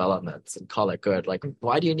in developments and call it good? Like,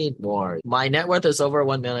 why do you need more? My net worth is over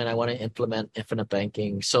 1 million. I want to implement infinite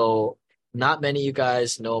banking. So not many of you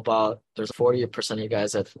guys know about, there's 40% of you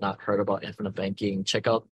guys that have not heard about infinite banking. Check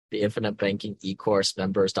out the infinite banking e-course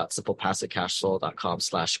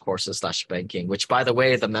members.simplepassivecashflow.com/courses/banking, which by the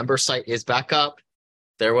way, the member site is back up.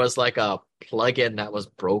 There was like a plugin that was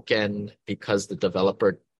broken because the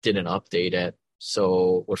developer didn't update it.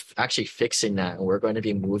 So we're actually fixing that and we're going to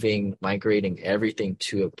be migrating everything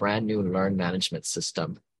to a brand new learn management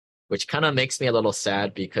system, which kind of makes me a little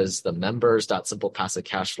sad because the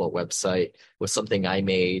members.simplepassivecashflow website was something I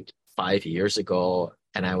made 5 years ago.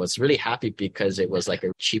 And I was really happy because it was like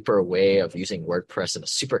a cheaper way of using WordPress in a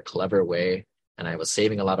super clever way. And I was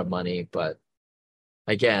saving a lot of money. But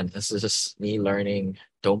again, this is just me learning.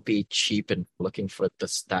 Don't be cheap and looking for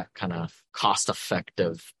that kind of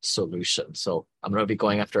cost-effective solution. So I'm going to be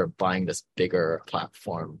going after buying this bigger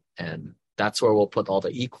platform. And that's where we'll put all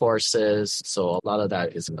the e-courses. So a lot of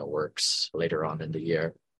that is in the works later on in the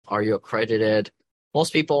year. Are you accredited?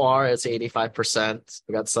 Most people are. It's 85%.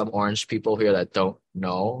 We got some orange people here that don't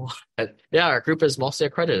know. But yeah, our group is mostly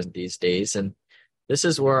accredited these days. And this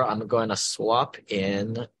is where I'm going to swap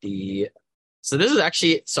in so this is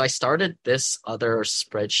actually, so I started this other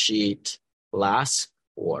spreadsheet last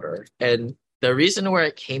quarter. And the reason where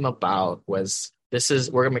it came about was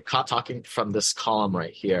we're going to be talking from this column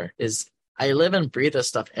right here, is I live and breathe this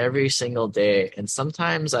stuff every single day. And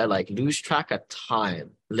sometimes I like lose track of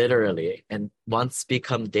time, literally. And months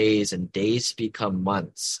become days and days become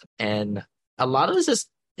months. And a lot of this is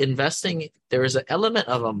investing. There is an element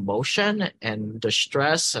of emotion and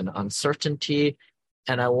distress and uncertainty.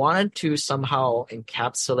 And I wanted to somehow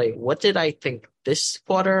encapsulate what did I think this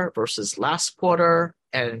quarter versus last quarter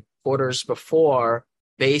and quarters before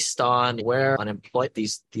based on where unemployed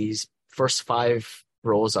these first 5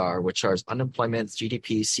 rows are, which are unemployment,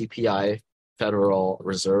 GDP, CPI, Federal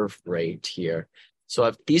Reserve rate here.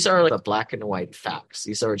 So these are like the black and white facts.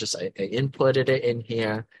 These are just, I inputted it in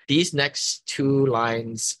here. These next 2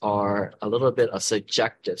 lines are a little bit of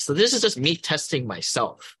subjective. So this is just me testing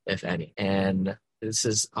myself, if any. And this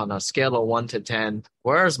is on a scale of 1 to 10.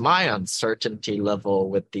 Where's my uncertainty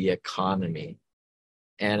level with the economy?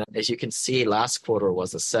 And as you can see, last quarter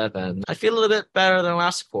was a 7. I feel a little bit better than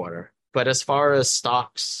last quarter. But as far as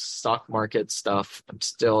stock market stuff, I'm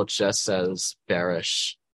still just as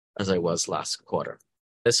bearish as I was last quarter.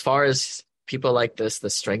 As far as people like this,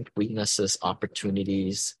 the strength, weaknesses,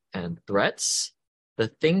 opportunities, and threats, the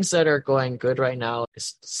things that are going good right now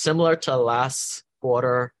is similar to last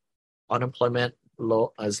quarter. Unemployment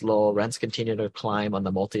low, rents continue to climb on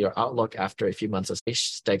the multi-year outlook after a few months of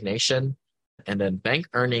stagnation. And then bank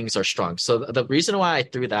earnings are strong. So the reason why I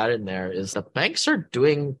threw that in there is the banks are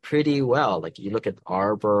doing pretty well. Like you look at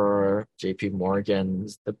Arbor, JP Morgan,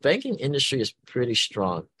 the banking industry is pretty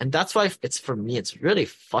strong. And that's why it's for me, it's really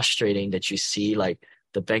frustrating that you see like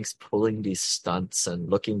the banks pulling these stunts and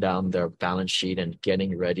looking down their balance sheet and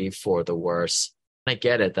getting ready for the worst. I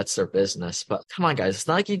get it, that's their business. But come on, guys, it's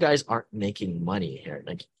not like you guys aren't making money here.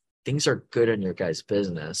 Like things are good in your guys'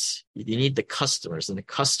 business. You need the customers, and the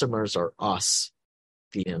customers are us,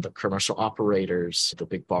 the commercial operators, the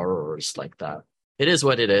big borrowers like that. It is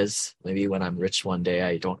what it is. Maybe when I'm rich one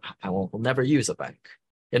day, will never use a bank.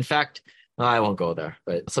 In fact, no, I won't go there.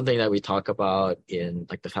 But something that we talk about in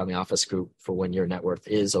like the family office group for when your net worth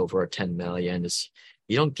is over 10 million is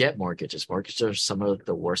you don't get mortgages. Mortgages are some of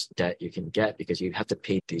the worst debt you can get because you have to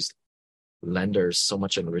pay these lenders so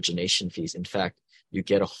much in origination fees. In fact, you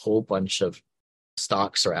get a whole bunch of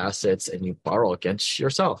stocks or assets and you borrow against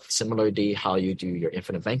yourself. Similarly, how you do your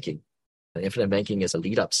infinite banking. Infinite banking is a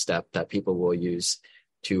lead up step that people will use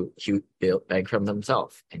to build bank from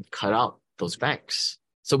themselves and cut out those banks.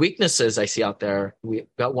 So weaknesses I see out there, we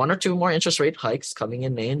got 1 or 2 more interest rate hikes coming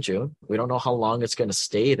in May and June. We don't know how long it's going to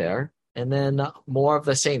stay there. And then more of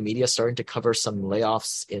the same, media starting to cover some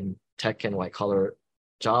layoffs in tech and white collar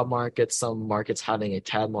job markets, some markets having a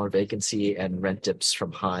tad more vacancy and rent dips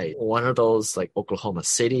from high. One of those, like Oklahoma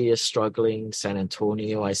City is struggling. San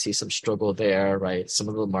Antonio, I see some struggle there, right? Some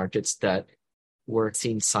of the markets that we're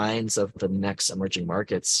seeing signs of the next emerging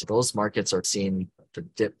markets, those markets are seeing the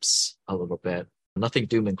dips a little bit. Nothing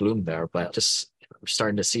doom and gloom there, but just we're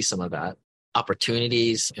starting to see some of that.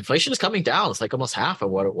 Opportunities. Inflation is coming down. It's like almost half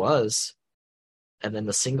of what it was. And then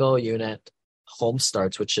the single unit home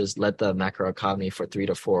starts, which has led the macroeconomy for 3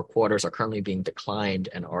 to 4 quarters, are currently being declined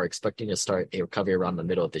and are expecting to start a recovery around the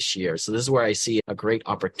middle of this year. So this is where I see a great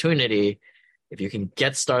opportunity. If you can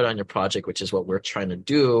get started on your project, which is what we're trying to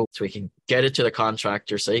do, so we can get it to the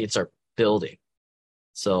contractor so you can start building.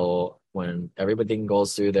 So when everything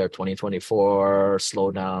goes through their 2024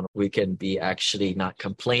 slowdown, we can be actually not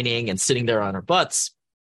complaining and sitting there on our butts,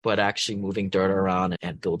 but actually moving dirt around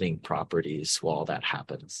and building properties while that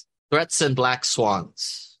happens. Threats and black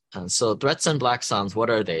swans. And so threats and black swans, what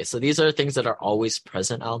are they? So these are things that are always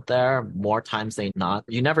present out there, more times than not.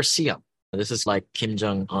 You never see them. This is like Kim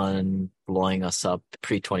Jong-un blowing us up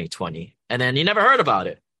pre-2020. And then you never heard about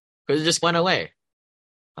it because it just went away.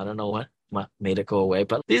 I don't know what made it go away,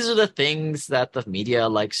 but these are the things that the media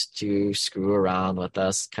likes to screw around with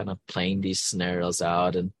us, kind of playing these scenarios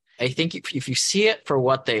out. And I think if you see it for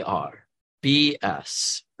what they are,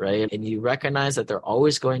 BS, right? And you recognize that they're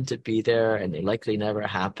always going to be there and they likely never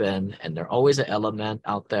happen and they're always an element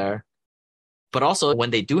out there. But also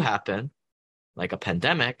when they do happen, like a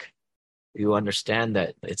pandemic, you understand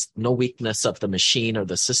that it's no weakness of the machine or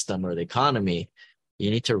the system or the economy. You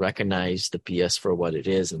need to recognize the BS for what it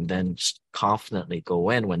is and then just confidently go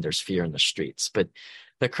in when there's fear in the streets. But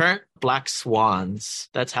the current black swans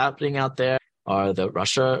that's happening out there are the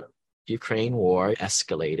Russia-Ukraine war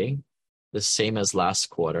escalating, the same as last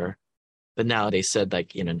quarter. But now they said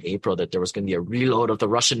like in April that there was going to be a reload of the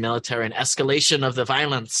Russian military and escalation of the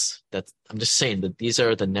violence. I'm just saying that these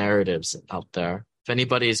are the narratives out there. If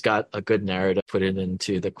anybody's got a good narrative, put it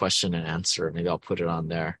into the question and answer. Maybe I'll put it on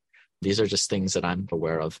there. These are just things that I'm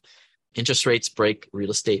aware of. Interest rates break real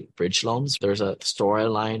estate bridge loans. There's a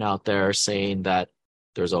storyline out there saying that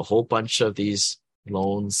there's a whole bunch of these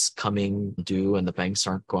loans coming due and the banks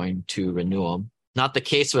aren't going to renew them. Not the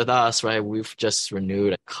case with us, right? We've just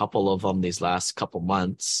renewed a couple of them these last couple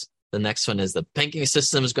months. The next one is the banking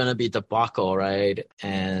system is going to be debacle, right?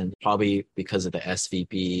 And probably because of the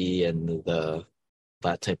SVB and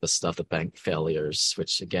that type of stuff, the bank failures,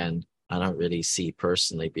 which again, I don't really see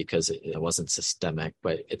personally because it wasn't systemic,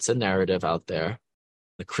 but it's a narrative out there.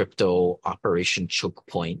 The crypto Operation Choke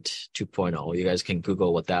Point 2.0. You guys can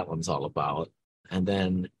Google what that one's all about. And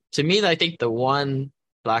then to me, I think the one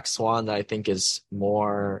black swan that I think is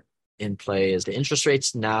more in play is the interest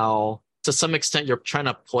rates now. To some extent, you're trying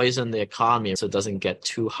to poison the economy so it doesn't get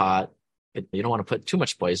too hot. You don't want to put too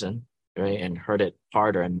much poison, right? And hurt it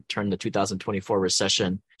harder and turn the 2024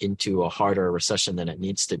 recession into a harder recession than it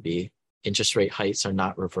needs to be. Interest rate hikes are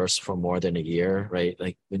not reversed for more than a year, right?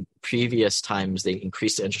 Like in previous times, they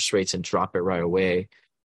increase the interest rates and drop it right away.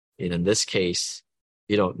 And in this case,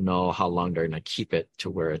 you don't know how long they're going to keep it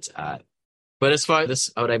to where it's at. But as far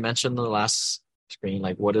as what I mentioned in the last screen,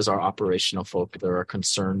 like what is our operational focus? There are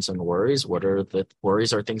concerns and worries. What are the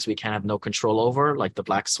worries are things we can have no control over, like the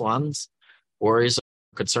black swans. Worries,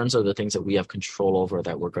 concerns are the things that we have control over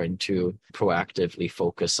that we're going to proactively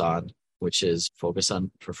focus on. which is focus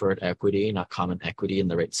on preferred equity, not common equity in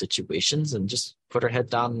the right situations, and just put our head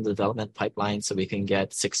down the development pipeline so we can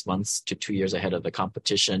get 6 months to 2 years ahead of the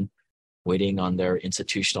competition, waiting on their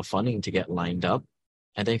institutional funding to get lined up,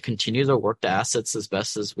 and then continue to work the assets as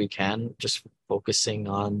best as we can, just focusing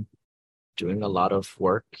on doing a lot of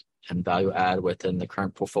work and value add within the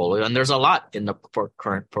current portfolio. And there's a lot in the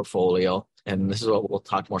current portfolio. And this is what we'll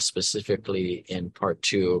talk more specifically in part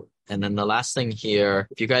 2. And then the last thing here,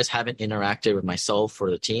 if you guys haven't interacted with myself or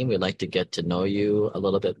the team, we'd like to get to know you a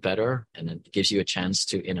little bit better. And it gives you a chance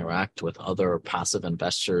to interact with other passive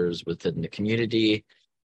investors within the community.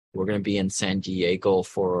 We're going to be in San Diego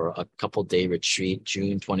for a couple-day retreat,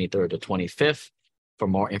 June 23rd to 25th. For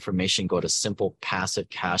more information, go to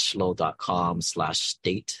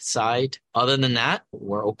simplepassivecashflow.com/stateside. Other than that,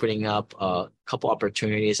 we're opening up a couple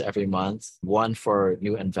opportunities every month. One for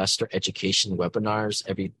new investor education webinars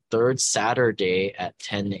every third Saturday at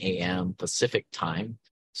 10 a.m. Pacific time.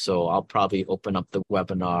 So I'll probably open up the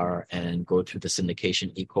webinar and go through the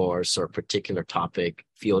syndication e-course or a particular topic,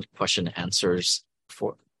 field question answers.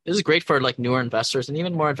 This is great for like newer investors and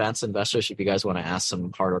even more advanced investors if you guys want to ask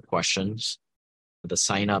some harder questions. The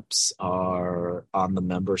signups are on the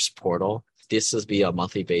members portal. This is via a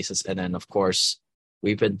monthly basis. And then, of course,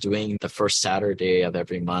 we've been doing the first Saturday of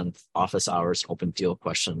every month, office hours, open deal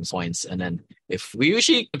questions, points. And then if we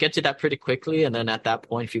usually get to that pretty quickly. And then at that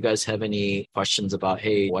point, if you guys have any questions about,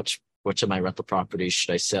 hey, which of my rental properties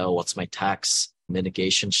should I sell? What's my tax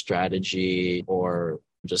mitigation strategy? Or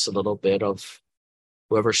just a little bit of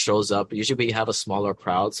whoever shows up. Usually we have a smaller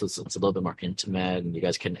crowd, so it's a little bit more intimate and you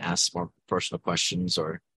guys can ask more personal questions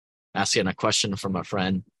or asking a question from a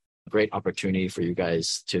friend. Great opportunity for you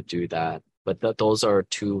guys to do that. But those are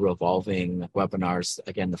 2 revolving webinars.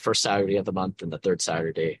 Again, the first Saturday of the month and the third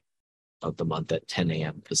Saturday of the month at 10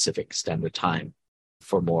 a.m. Pacific Standard Time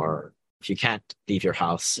for more. If you can't leave your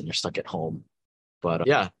house and you're stuck at home. But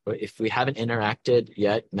if we haven't interacted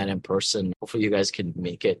yet, met in person, hopefully you guys can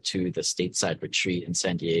make it to the stateside retreat in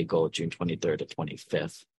San Diego, June 23rd to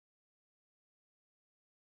 25th.